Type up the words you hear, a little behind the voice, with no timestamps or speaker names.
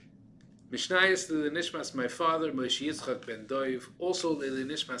Mishnayos le'lenishmas my father Moshe Yitzchak ben Doiv, also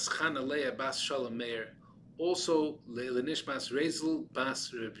le'lenishmas Chana Leah bas Shalom Meir, also le'lenishmas Rezel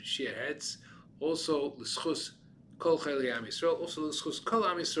bas Reb Shia Hetz, also l'schus Kol Chayli Am Yisrael, also l'schus Kol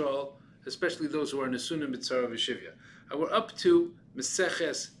Am Yisrael, especially those who are Nesunim B'tzara V'Shivya. And we're up to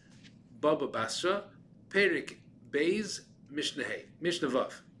Maseches Baba Basra, Perek Beis Mishna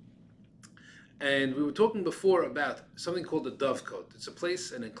Vav. And we were talking before about something called a dovecote. It's a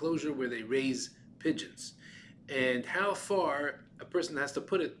place, an enclosure where they raise pigeons. And how far a person has to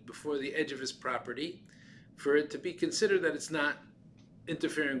put it before the edge of his property for it to be considered that it's not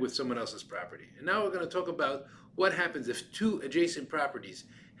interfering with someone else's property. And now we're going to talk about what happens if two adjacent properties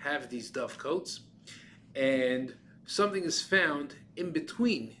have these dovecotes and something is found in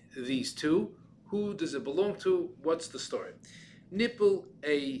between these two. Who does it belong to? What's the story? Nipple,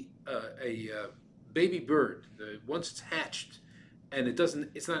 a baby bird, once it's hatched and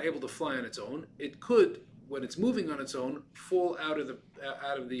it's not able to fly on its own, it could, when it's moving on its own, fall out of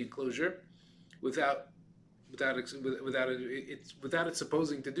the enclosure without it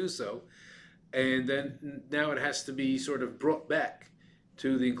supposing to do so, and then now it has to be sort of brought back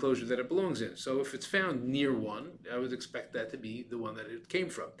to the enclosure that it belongs in. So if it's found near one, I would expect that to be the one that it came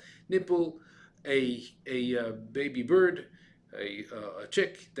from. Nipple, a baby bird, a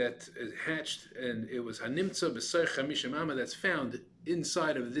chick that is hatched, and it was hanimtza b'soich chamishim amma, that's found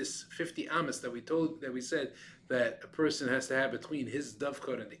inside of this 50 amas that we said that a person has to have between his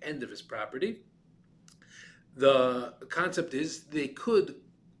dovecote and the end of his property. The concept is they could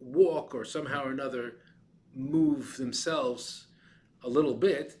walk or somehow or another move themselves a little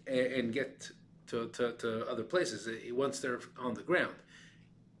bit and get to other places once they're on the ground.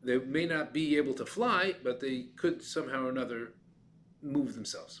 They may not be able to fly, but they could somehow or another move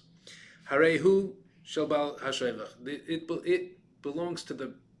themselves. Harehu shalbal hashayvach. It belongs to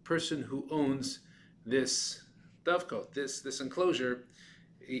the person who owns this dovecote, this enclosure.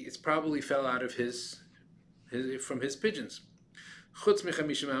 It's probably fell out of from his pigeons. Chutz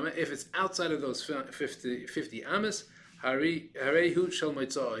mechamishim amma. If it's outside of those 50 amas, harehu shel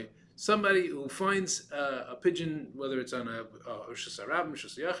motzai. Somebody who finds a pigeon, whether it's on a Rishus Harabim,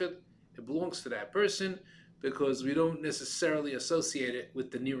 Rishus Yachid, it belongs to that person, because we don't necessarily associate it with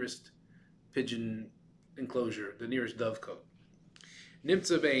the nearest pigeon enclosure, the nearest dovecote.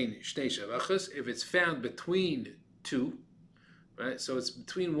 Nimtza bein shnei shavachas, if it's found between two, right? So it's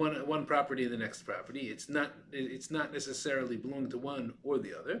between one property and the next property. It's not necessarily belong to one or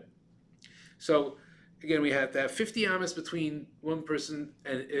the other. So again, we have to have 50 amas between one person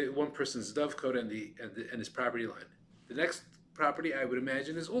and one person's dovecote and his property line. The next property, I would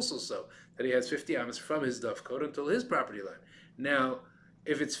imagine, is also so, that he has 50 amas from his dovecote until his property line. Now,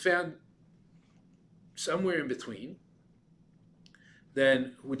 if it's found somewhere in between,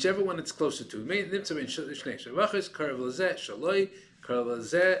 then whichever one it's closer to,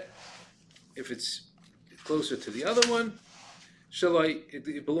 if it's closer to the other one,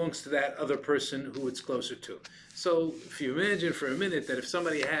 it belongs to that other person who it's closer to. So if you imagine for a minute that if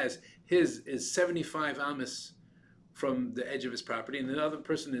somebody has his is 75 amas from the edge of his property, and the other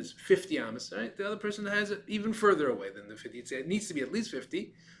person is 50 amas, right? The other person has it even further away than the 50. It needs to be at least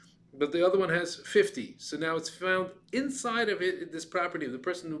 50, but the other one has 50. So now it's found inside of this property of the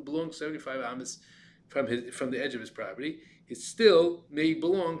person who belongs 75 amas from the edge of his property. It still may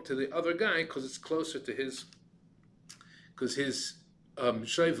belong to the other guy because it's closer to his, because his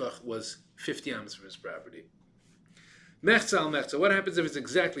shoivach was 50 amas from his property. Mechza al mechza. What happens if it's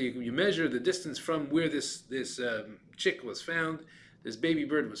exactly, you measure the distance from where this chick was found, this baby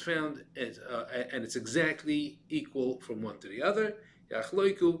bird was found, and it's exactly equal from one to the other.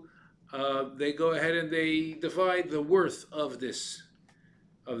 Yachloiku, they go ahead and they divide the worth of this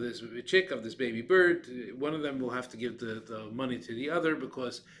chick, of this baby bird. One of them will have to give the money to the other,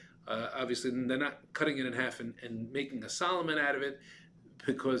 because obviously they're not cutting it in half and making a Solomon out of it,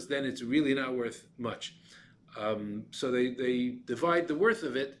 because then it's really not worth much. So they divide the worth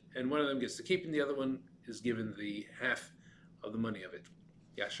of it, and one of them gets to keep, and the other one is given the half of the money of it.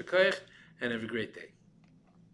 Yashakayach, and have a great day.